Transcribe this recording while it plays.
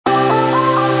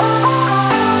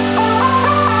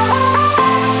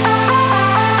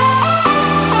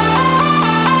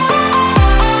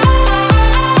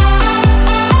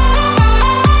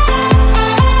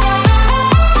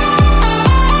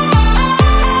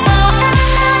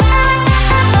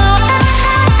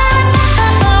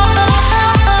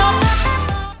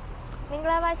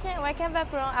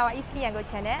from our East Yangon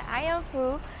channel. I am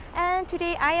PHOO, and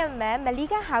today I am at Ma Li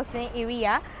Kha Housing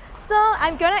area. So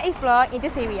I'm gonna explore in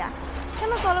this area.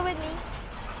 Come on, follow with me.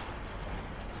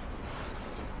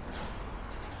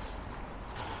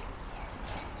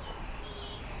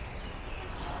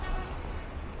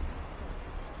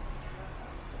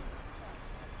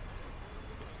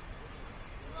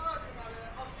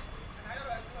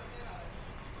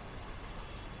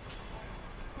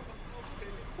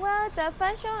 Well, the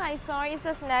first shop I saw is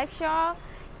a snack shop.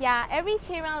 Yeah, every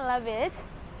children love it.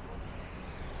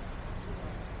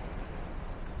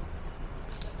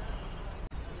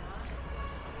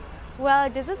 Well,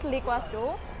 this is liquor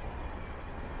store.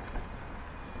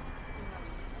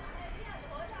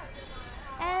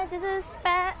 And this is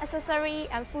pet accessory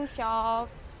and food shop.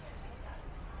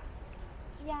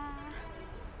 Yeah.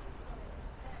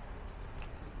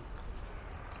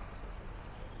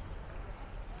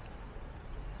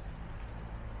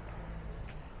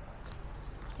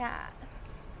 Yeah.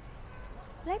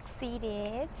 Let's see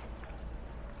it.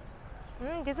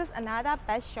 This is another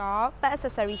pet shop, pet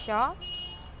accessory shop.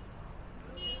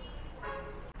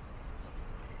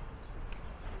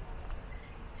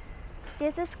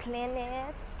 This is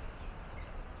clinic.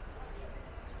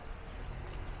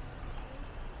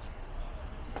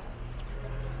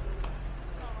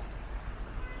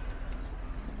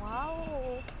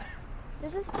 Wow.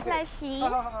 This is plushy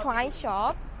toy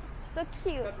shop. So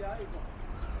cute.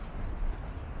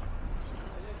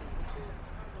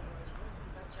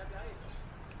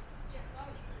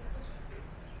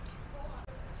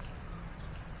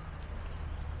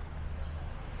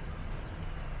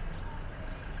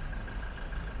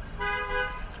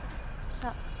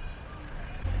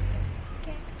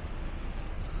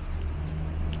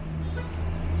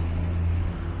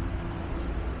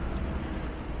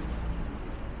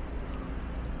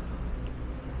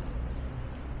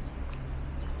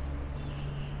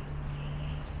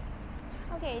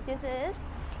 Okay, this is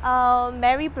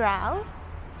Mary Brown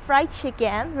fried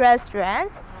chicken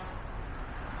restaurant.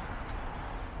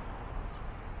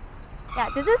 Yeah,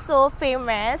 this is so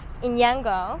famous in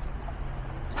Yangon.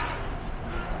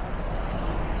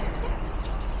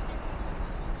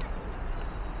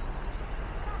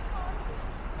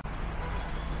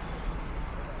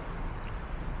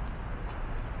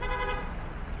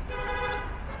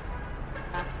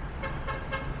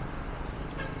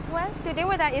 Well, today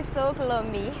weather is so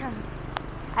gloomy.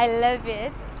 I love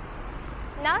it.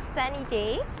 Not sunny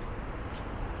day.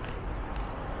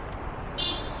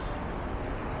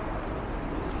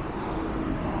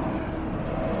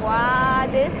 Wow,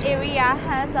 this area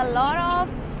has a lot of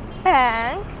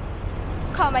bank,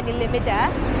 company limited.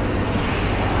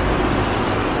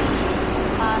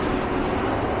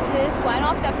 This is one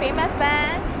of the famous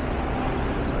banks.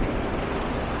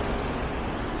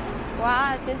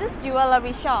 Wow, this is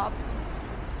jewelry shop.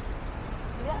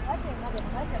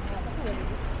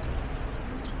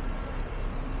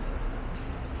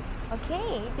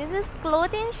 Okay, this is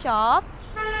clothing shop.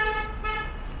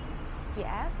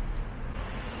 Yeah.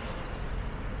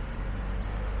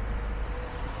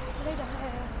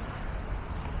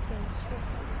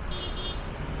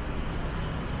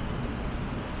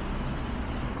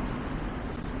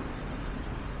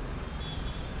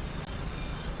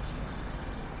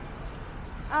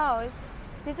 Oh,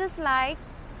 this is like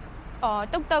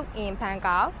tuk tuk in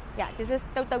Bangkok. Yeah, this is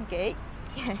tuk tuk gate.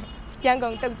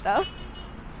 Yangon tuk tuk.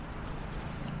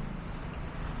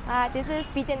 This is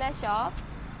business shop.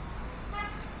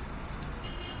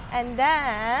 And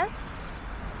then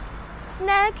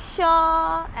snack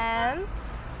shop, and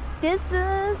this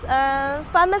is a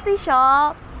pharmacy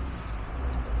shop.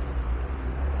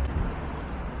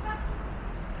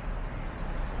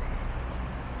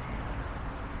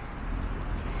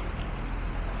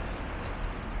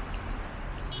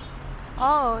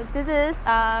 Oh, this is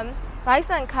rice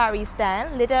and curry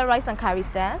stand, little rice and curry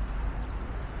stand.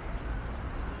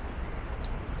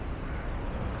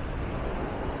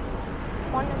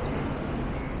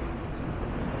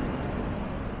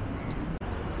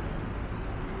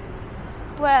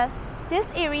 Well, this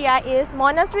area is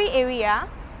monastery area.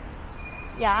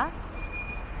 Yeah.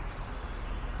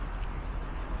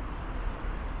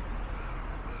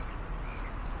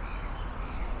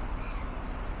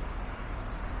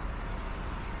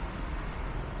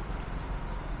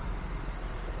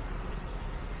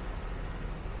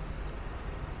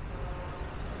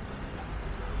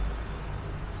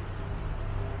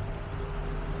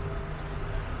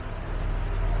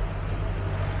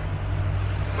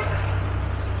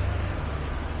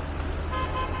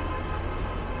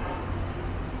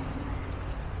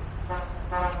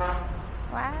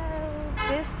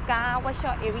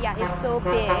 workshop area is so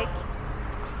big.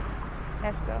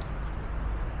 Let's go.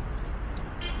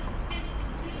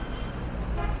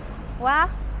 Wow!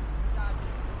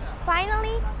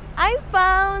 Finally, I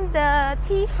found the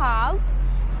tea house,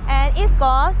 and it's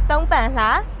called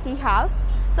Thonepanhla Tea House.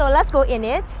 So let's go in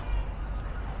it.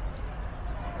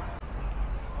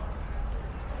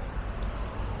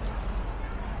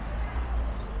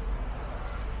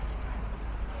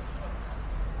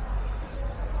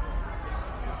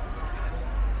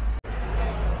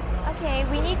 Okay,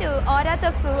 we need to order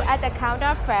the food at the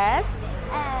counter first,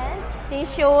 and they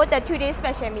show the today's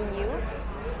special menu,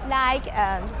 like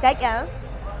egg,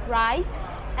 rice,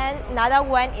 and another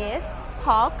one is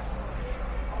pork.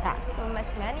 Yeah, so much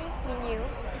many menu.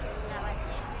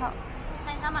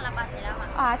 ဆိုင်စားမှလာပါစေလားမှာ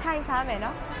ထိုင်စားမယ်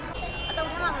နော် အတုံး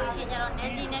ထဲမှာဆိုရှင်ကျတော့န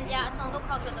ယ်ကြီးနယ်ပြအဆောင်တော့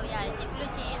ခောက်ချက်တော့ရတယ်ရှင်ပြီး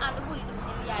လို့ရှိရင်အာလူပူလီလို့ရှ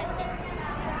င်လို့ရတယ်ရှင်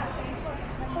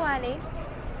ဟိုကလေ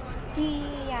ဒီ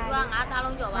ရာ သူကငါးသား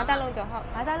လုံးကြော်ပါ ငါးသားလုံးကျော်ဟုတ်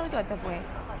ငါးသားလုံးကျော်တစ်ပွဲ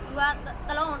သူကတ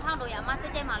စ်လုံးအောင်ထောက်တော့ရအမစ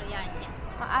စ်ကျဲမှလို့ရတယ်ရှင်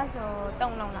အဲ့ဆို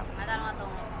3လုံးလောက် ငါးသားလုံးက3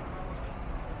လုံး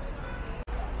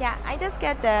Yeah, I just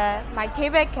get my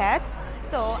favorite cat,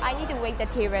 so I need to wait the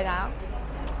table now.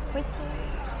 Waiting.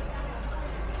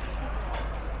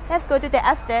 Let's go to the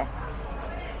upstairs.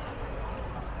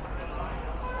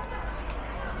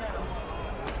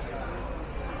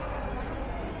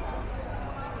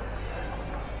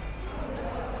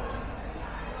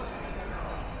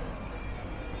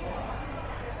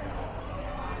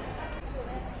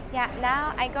 Yeah,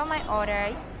 now I got my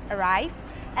order arrived,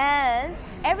 and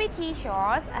every tea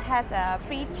shop has a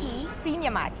free tea, free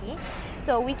Myanmar tea,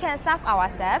 so we can serve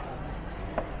ourselves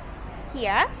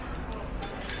here.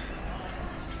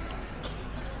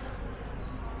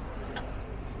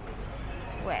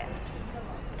 Well,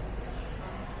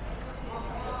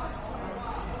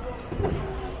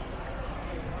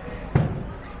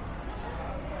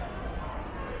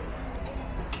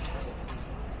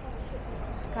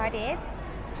 got it.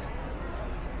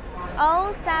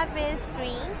 All service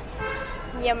free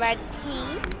Myanmar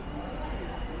teas.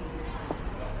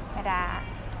 Ta-da!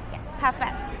 Yeah,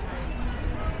 perfect.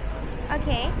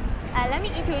 Okay, let me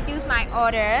introduce my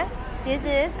order. This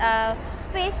is a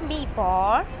fish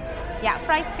meatball. Yeah,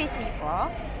 fried fish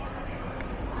meatball.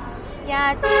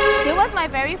 Yeah, this was my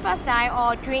very first time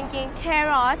of drinking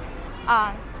carrot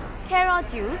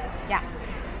juice. Yeah.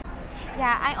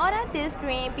 Yeah, I ordered this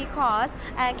drink because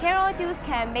carrot juice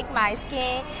can make my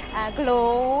skin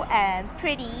glow and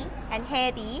pretty and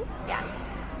healthy. Yeah.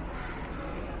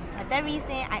 That's the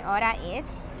reason I ordered it.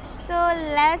 So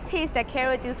let's taste the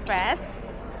carrot juice first.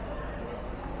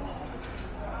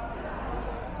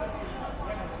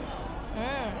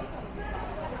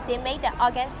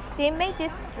 They made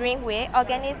this drink with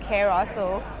organic carrot,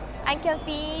 so I can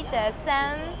feel the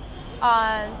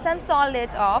some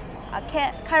solids of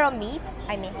carrot meat.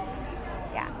 I mean,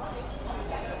 yeah.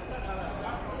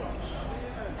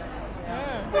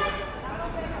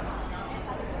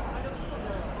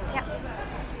 Yeah.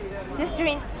 This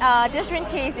drink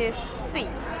taste is sweet.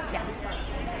 Yeah.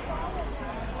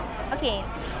 Okay,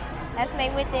 let's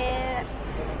make with it.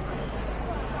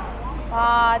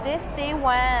 Wow, this day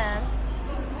one.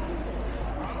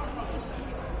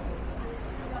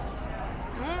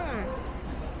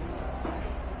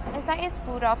 Inside is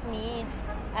full of meat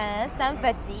and some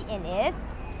veggie in it.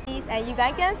 And you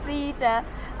guys can see the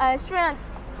shrimp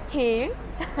tail.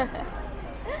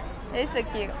 It's so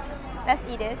cute. Let's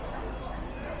eat it.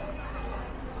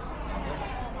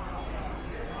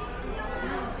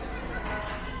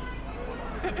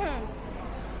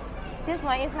 This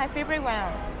one is my favorite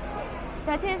one.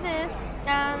 The taste is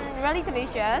really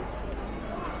delicious.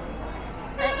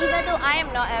 And even though I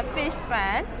am not a fish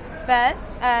fan, but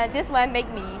this one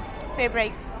make me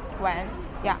favorite one.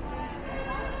 Yeah.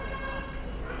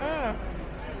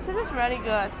 This is really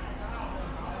good.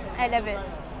 I love it.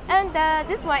 And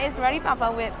this one is really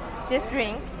popular with this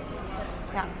drink.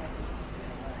 Yeah.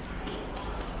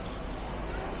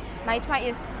 My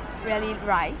choice is really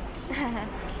right.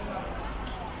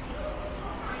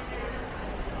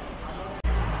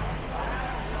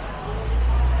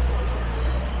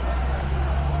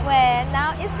 Well,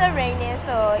 now it's the raining,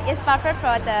 so it's perfect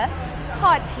for the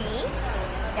hot tea.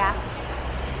 Yeah.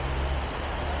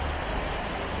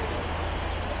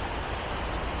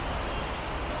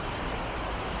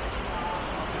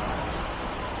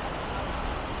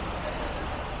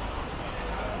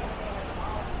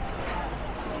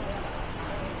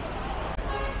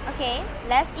 Okay,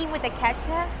 let's eat with the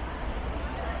ketchup.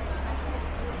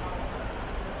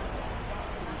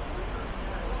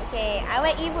 Okay, I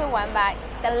will eat with one bite,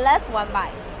 the last one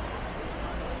bite.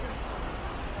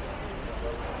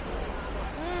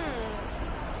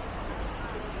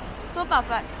 so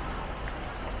perfect.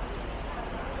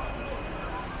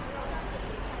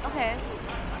 Okay.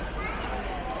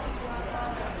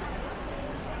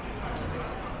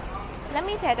 Let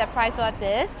me tell the price of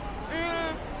this.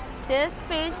 This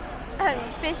fish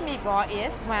meatball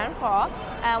is one for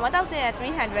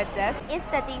 1,300 just. It's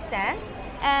 30 cents.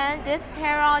 And this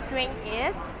carrot drink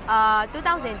is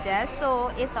 2,000 just.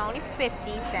 So it's only 50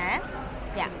 cents.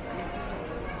 Yeah.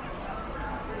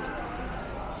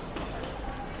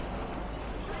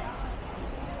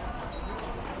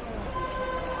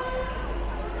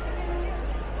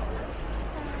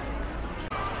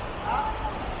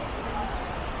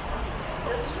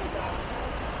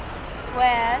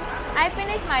 Well, I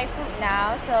finished my food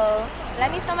now, so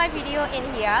let me stop my video in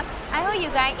here. I hope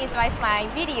you guys enjoyed my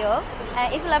video.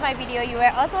 And if you love my video, you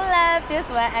will also love this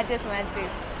one and this one too.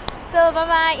 So bye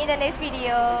bye in the next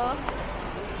video.